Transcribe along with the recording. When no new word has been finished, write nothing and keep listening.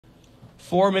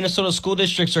4 Minnesota school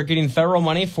districts are getting federal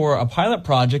money for a pilot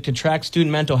project to track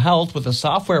student mental health with a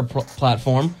software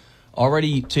platform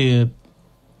already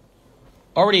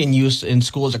in use in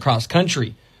schools across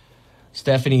country.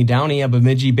 Stephanie Downey, a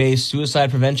Bemidji-based suicide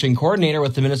prevention coordinator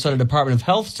with the Minnesota Department of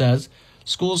Health, says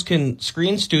schools can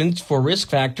screen students for risk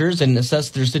factors and assess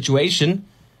their situation.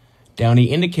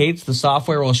 Downey indicates the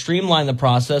software will streamline the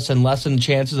process and lessen the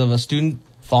chances of a student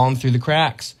falling through the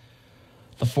cracks.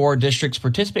 The 4 districts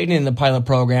participating in the pilot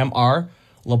program are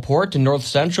LaPorte in north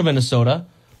central Minnesota,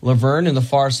 Laverne in the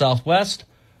far southwest,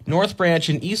 North Branch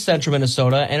in east central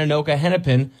Minnesota, and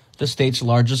Anoka-Hennepin, the state's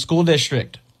largest school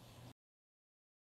district.